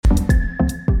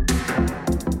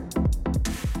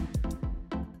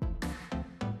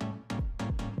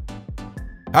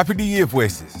Happy New Year,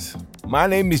 Voices. My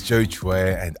name is Joe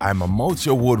Troy, and I'm a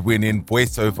multi-award-winning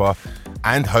voiceover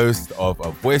and host of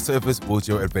a Voiceovers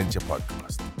Audio Adventure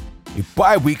podcast, a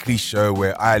bi-weekly show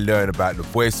where I learn about the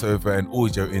voiceover and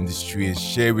audio industry and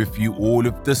share with you all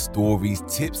of the stories,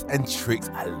 tips, and tricks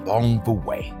along the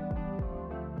way.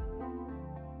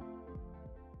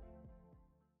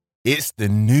 It's the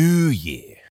new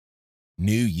year.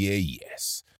 New year,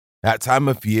 yes. That time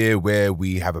of year where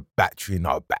we have a battery in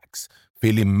our backs,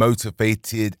 feeling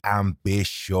motivated,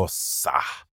 ambitious.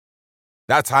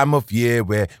 That time of year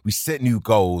where we set new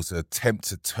goals, attempt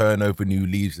to turn over new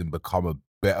leaves and become a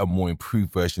better, more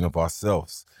improved version of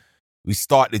ourselves. We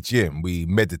start the gym, we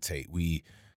meditate, we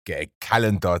get a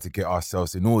calendar to get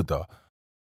ourselves in order.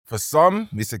 For some,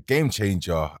 it's a game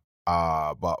changer,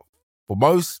 but for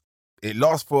most, it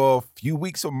lasts for a few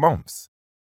weeks or months.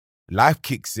 Life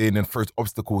kicks in and throws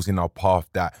obstacles in our path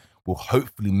that will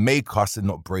hopefully make us and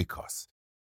not break us.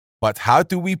 But how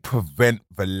do we prevent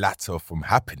the latter from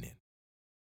happening?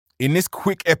 In this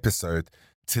quick episode,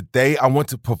 today I want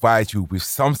to provide you with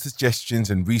some suggestions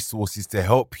and resources to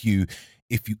help you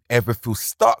if you ever feel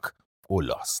stuck or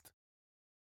lost.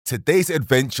 Today's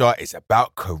adventure is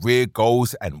about career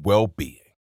goals and well-being.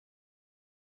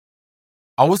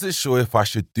 I wasn't sure if I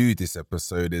should do this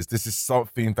episode as this is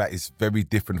something that is very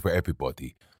different for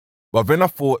everybody. But then I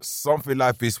thought something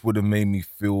like this would have made me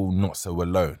feel not so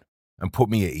alone and put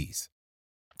me at ease.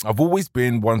 I've always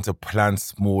been one to plan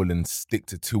small and stick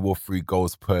to 2 or 3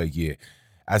 goals per year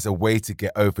as a way to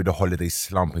get over the holiday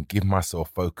slump and give myself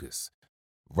focus.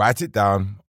 Write it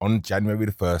down on January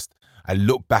the 1st. I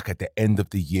look back at the end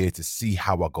of the year to see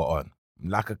how I got on,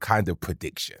 like a kind of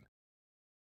prediction.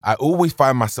 I always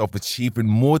find myself achieving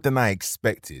more than I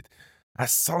expected. And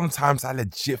sometimes I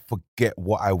legit forget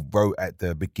what I wrote at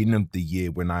the beginning of the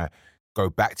year when I go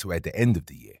back to it at the end of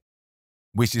the year,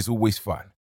 which is always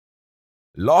fun.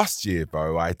 Last year,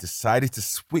 though, I decided to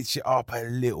switch it up a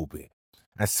little bit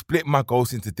and split my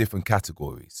goals into different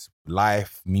categories: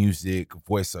 life, music,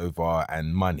 voiceover,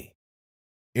 and money.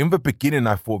 In the beginning,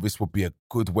 I thought this would be a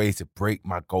good way to break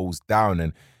my goals down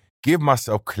and give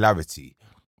myself clarity.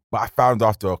 But I found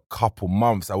after a couple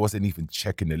months, I wasn't even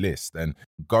checking the list and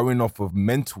going off of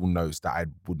mental notes that I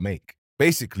would make.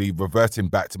 Basically, reverting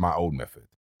back to my old method.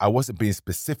 I wasn't being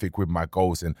specific with my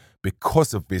goals and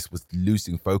because of this was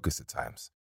losing focus at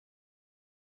times.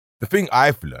 The thing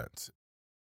I've learned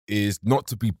is not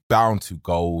to be bound to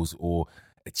goals or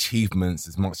achievements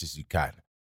as much as you can.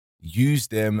 Use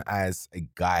them as a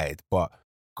guide, but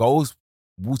goals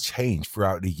will change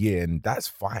throughout the year and that's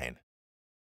fine.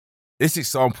 This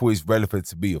example is relevant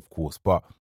to me, of course, but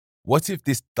what if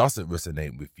this doesn't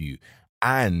resonate with you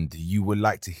and you would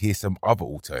like to hear some other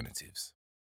alternatives?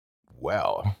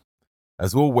 Well,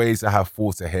 as always, I have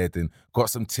thought ahead and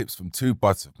got some tips from 2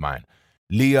 buds of mine,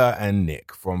 Leah and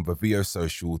Nick from Wellbeing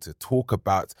Social, to talk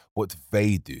about what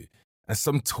they do and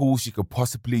some tools you could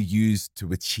possibly use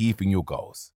to achieving your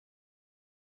goals.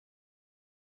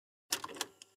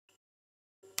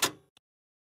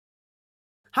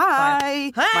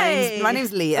 Hi. Hi. My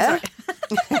name's Leah.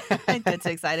 I get so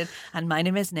excited. And my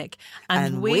name is Nick.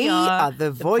 And we are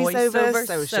the Voiceover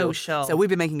Social. Social. So we've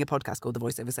been making a podcast called The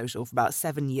Voiceover Social for about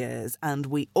 7 years. And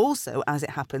we also, as it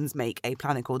happens, make a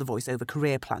planner called The Voiceover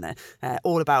Career Planner,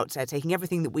 all about taking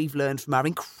everything that we've learned from our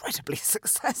incredibly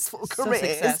successful careers. So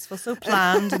successful, so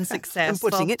planned and successful.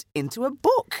 And putting it into a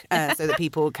book so that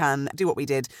people can do what we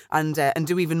did and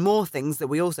do even more things that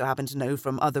we also happen to know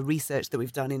from other research that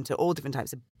we've done into all different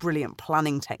types of brilliant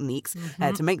planning techniques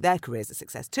to make their careers a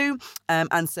success too.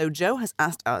 And so Joe has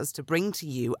asked us to bring to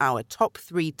you our top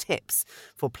 3 tips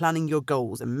for planning your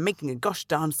goals and making a gosh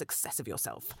darn success of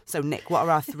yourself. So Nick, what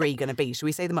are our 3 going to be? Should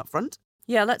we say them up front?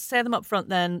 Yeah, let's say them up front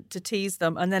then to tease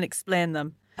them and then explain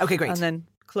them. Okay, great. And then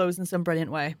close in some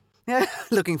brilliant way.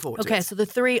 Looking forward to it. Okay, so the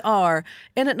 3 are,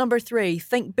 in at number 3,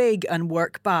 think big and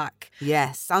work back.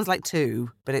 Yes, sounds like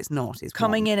 2, but it's not. It's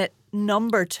Coming 1. in at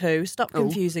number 2, stop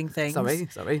confusing things.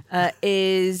 Sorry.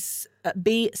 Is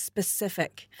be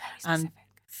specific. Very specific. And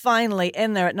finally,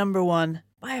 in there at number 1,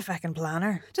 buy a fucking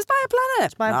planner. Just buy a planner.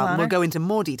 Buy a planner. We'll go into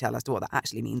more detail as to what that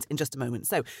actually means in just a moment.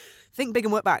 So, think big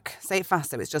and work back. Say it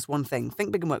fast so it's just one thing.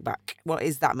 Think big and work back. What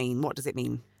does that mean? What does it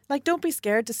mean? Like, don't be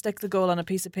scared to stick the goal on a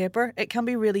piece of paper. It can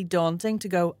be really daunting to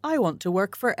go, I want to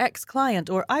work for X client,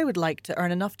 or I would like to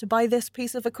earn enough to buy this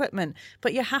piece of equipment.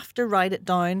 But you have to write it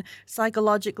down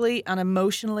psychologically and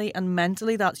emotionally and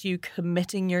mentally. That's you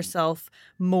committing yourself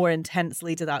more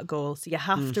intensely to that goal. So you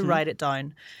have to write it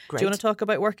down. Great. Do you want to talk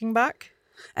about working back?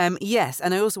 Yes,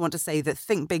 and I also want to say that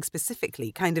think big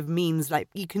specifically kind of means like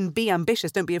you can be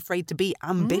ambitious. Don't be afraid to be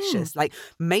ambitious. Like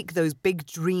make those big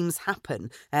dreams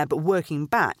happen. But working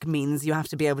back means you have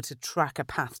to be able to track a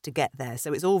path to get there.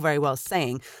 So it's all very well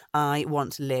saying, I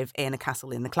want to live in a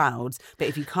castle in the clouds. But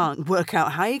if you can't work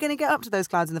out how you're going to get up to those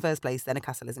clouds in the first place, then a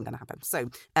castle isn't going to happen. So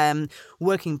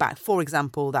working back, for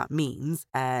example, that means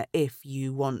if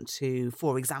you want to,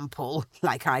 for example,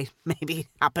 like I maybe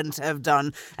happen to have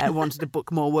done, wanted to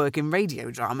book more work in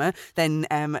radio drama, then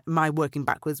my working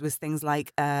backwards was things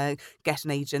like get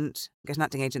an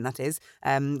acting agent, that is,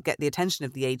 get the attention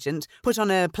of the agent, put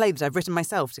on a play that I've written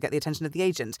myself to get the attention of the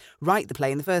agent, write the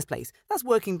play in the first place. That's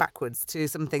working backwards to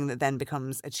something that then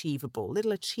becomes achievable.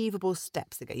 Little achievable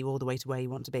steps that get you all the way to where you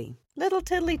want to be. Little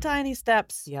tiddly tiny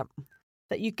steps. Yep.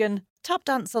 That you can tap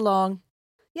dance along.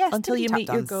 Yes, until you meet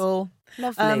your goal.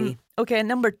 Lovely. Okay,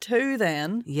 number 2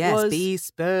 then. Yes, was be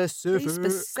specific. Be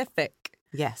specific.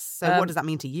 Yes. So what does that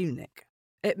mean to you, Nick?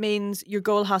 It means your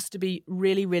goal has to be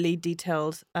really, really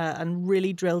detailed and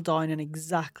really drilled down on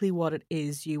exactly what it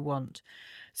is you want.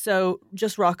 So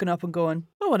just rocking up and going,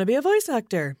 I want to be a voice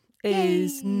actor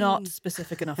is not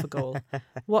specific enough a goal.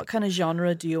 What kind of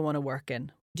genre do you want to work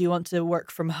in? Do you want to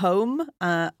work from home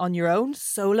on your own,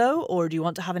 solo, or do you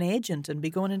want to have an agent and be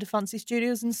going into fancy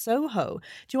studios in Soho?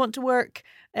 Do you want to work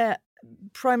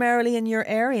primarily in your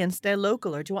area and stay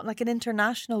local, or do you want like an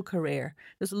international career?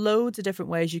 There's loads of different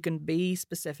ways you can be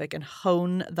specific and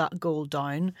hone that goal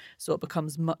down so it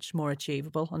becomes much more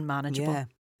achievable and manageable. Yeah.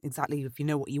 Exactly. If you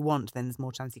know what you want, then there's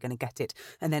more chance you're going to get it.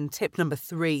 And then tip number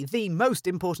 3, the most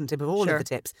important tip of all of the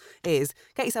tips, is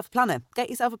get yourself a planner. Get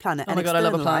yourself a planner. Oh my God, I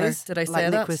love a planner. Did I say like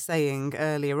that? Nick was saying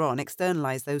earlier on,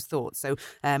 externalise those thoughts. So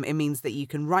it means that you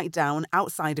can write down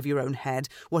outside of your own head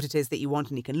what it is that you want,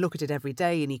 and you can look at it every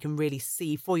day and you can really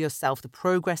see for yourself the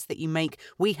progress that you make.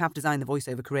 We have designed the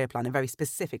voiceover career planner very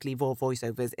specifically for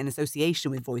voiceovers in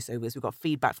association with voiceovers. We've got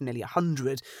feedback from nearly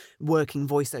 100 working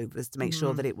voiceovers to make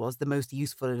sure that it was the most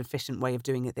useful and efficient way of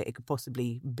doing it that it could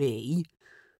possibly be.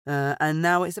 And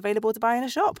now it's available to buy in a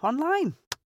shop online.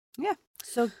 Yeah.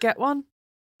 So get one.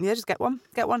 Yeah, just get one.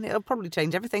 Get one. It'll probably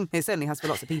change everything. It certainly has for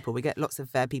lots of people. We get lots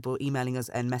of people emailing us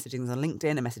and messaging us on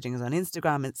LinkedIn and messaging us on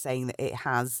Instagram and saying that it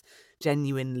has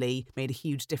genuinely made a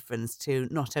huge difference to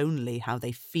not only how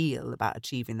they feel about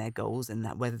achieving their goals and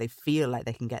that whether they feel like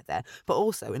they can get there, but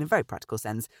also in a very practical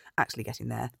sense, actually getting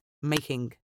there,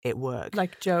 making it work.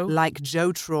 Like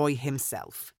Joe Troy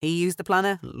himself. He used the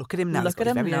planner. Look at him now. Look He's got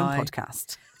at him his very now. own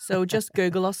podcast. So just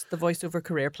Google us, the voiceover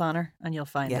career planner, and you'll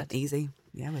find it. Yeah, easy.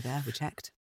 Yeah, we're there. We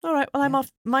checked. All right, well, I'm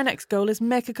off. My next goal is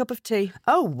make a cup of tea.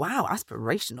 Oh, wow.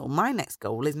 Aspirational. My next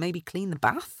goal is maybe clean the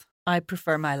bath. I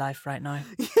prefer my life right now.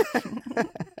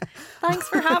 Thanks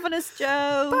for having us,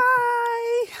 Joe.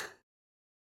 Bye.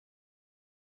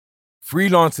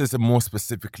 Freelancers and more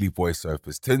specifically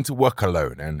voiceovers tend to work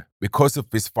alone, and because of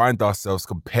this find ourselves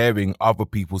comparing other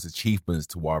people's achievements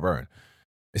to our own,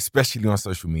 especially on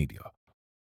social media.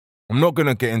 I'm not going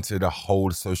to get into the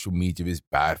whole social media is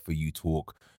bad for you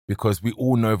talk because we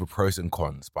all know the pros and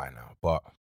cons by now, but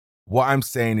what I'm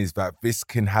saying is that this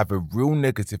can have a real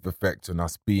negative effect on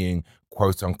us being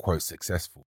quote unquote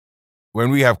successful. When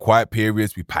we have quiet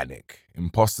periods, we panic.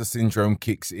 Imposter syndrome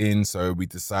kicks in, so we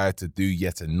decide to do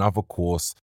yet another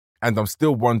course. And I'm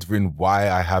still wondering why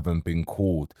I haven't been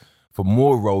called for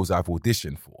more roles I've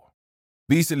auditioned for.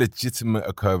 These are legitimate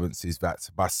occurrences that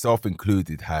myself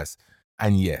included has.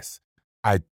 And yes,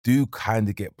 I do kind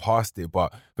of get past it,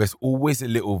 but there's always a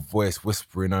little voice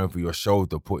whispering over your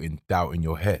shoulder, putting doubt in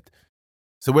your head.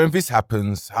 So when this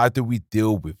happens, how do we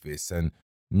deal with this and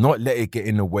not let it get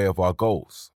in the way of our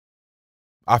goals?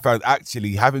 I found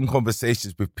actually having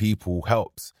conversations with people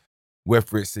helps,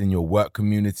 whether it's in your work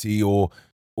community or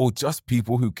just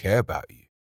people who care about you.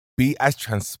 Be as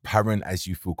transparent as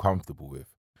you feel comfortable with.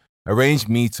 Arrange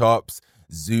meetups,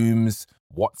 Zooms,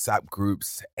 WhatsApp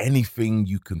groups, anything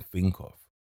you can think of.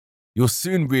 You'll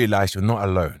soon realize you're not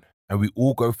alone and we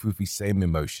all go through these same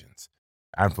emotions.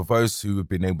 And for those who have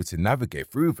been able to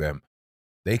navigate through them,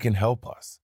 they can help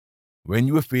us. When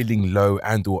you are feeling low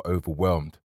and or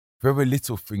overwhelmed, there are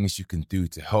little things you can do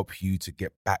to help you to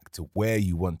get back to where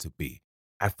you want to be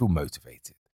and feel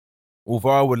motivated. Although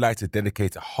I would like to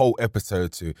dedicate a whole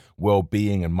episode to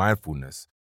well-being and mindfulness,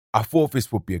 I thought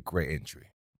this would be a great entry.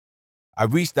 I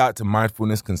reached out to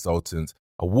mindfulness consultant,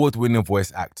 award-winning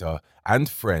voice actor, and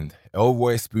friend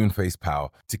Elroy Spoonface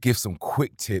Powell to give some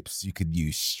quick tips you could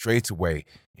use straight away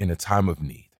in a time of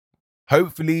need.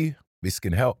 Hopefully, this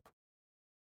can help.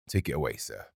 Take it away,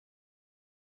 sir.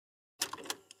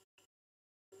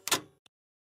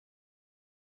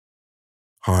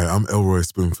 Hi, I'm Elroy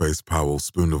Spoonface Powell,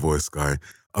 Spoon the Voice Guy,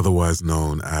 otherwise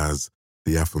known as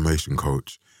the affirmation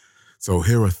coach. So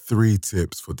here are 3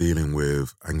 tips for dealing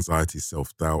with anxiety,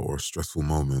 self-doubt, or a stressful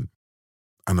moment.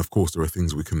 And of course, there are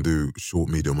things we can do short,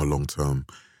 medium, or long term.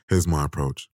 Here's my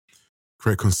approach.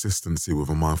 Create consistency with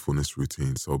a mindfulness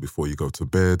routine. So before you go to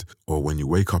bed or when you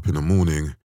wake up in the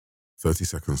morning, 30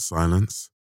 seconds silence,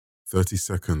 30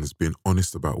 seconds being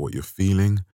honest about what you're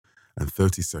feeling, and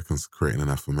 30 seconds creating an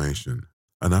affirmation.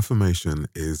 An affirmation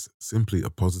is simply a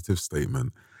positive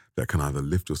statement that can either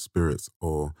lift your spirits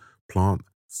or plant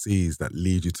seeds that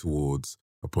lead you towards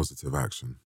a positive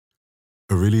action.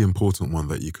 A really important one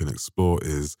that you can explore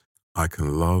is, I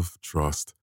can love,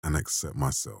 trust, and accept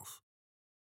myself.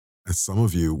 And some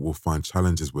of you will find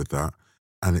challenges with that,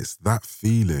 and it's that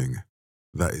feeling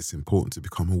that it's important to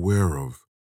become aware of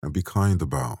and be kind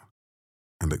about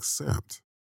and accept.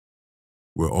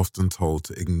 We're often told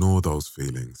to ignore those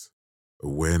feelings.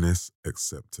 Awareness,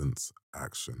 acceptance,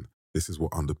 action. This is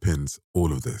what underpins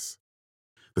all of this.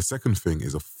 The second thing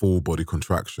is a full body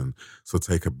contraction. So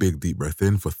take a big deep breath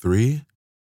in for 3,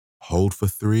 hold for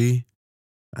 3,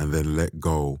 and then let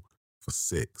go for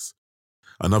 6.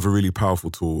 Another really powerful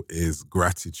tool is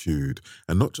gratitude,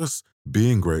 and not just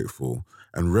being grateful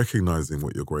and recognizing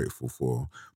what you're grateful for,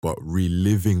 but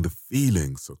reliving the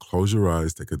feeling. So close your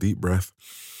eyes, take a deep breath,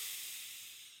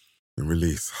 and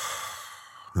release.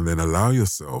 And then allow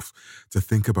yourself to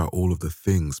think about all of the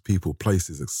things, people,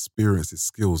 places, experiences,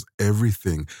 skills,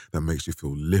 everything that makes you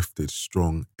feel lifted,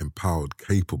 strong, empowered,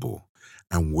 capable,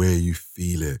 and where you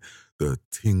feel it, the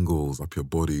tingles up your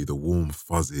body, the warm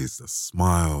fuzzies, the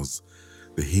smiles,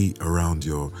 the heat around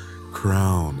your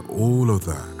crown, all of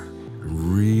that,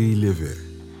 and relive it.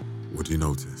 What do you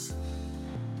notice?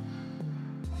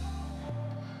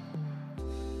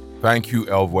 Thank you,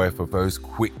 Elroy, for those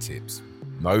quick tips.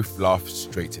 No fluff,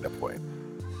 straight to the point.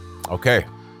 Okay,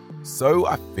 so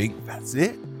I think that's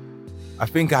it. I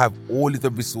think I have all of the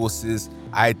resources,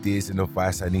 ideas, and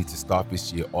advice I need to start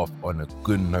this year off on a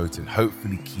good note and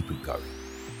hopefully keep it going.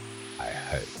 I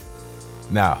hope.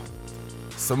 Now,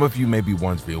 some of you may be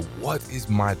wondering, what is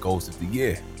my goals of the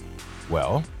year?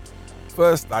 Well,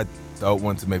 first, I don't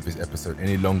want to make this episode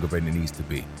any longer than it needs to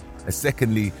be. And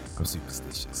secondly, I'm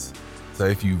superstitious. So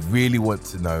if you really want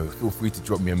to know, feel free to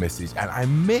drop me a message and I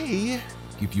may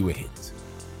give you a hint.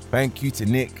 Thank you to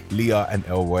Nick, Leah, and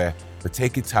Elroy for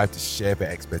taking time to share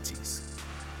their expertise.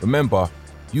 Remember,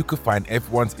 you can find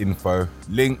everyone's info,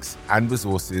 links, and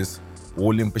resources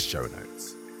all in the show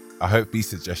notes. I hope these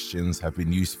suggestions have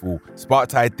been useful,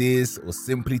 sparked ideas, or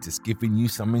simply just given you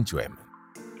some enjoyment.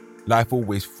 Life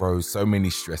always throws so many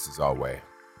stresses our way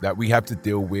that we have to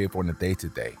deal with on a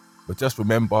day-to-day. But just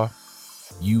remember,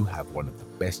 you have one of the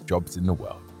best jobs in the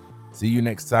world. See you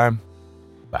next time.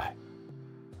 Bye.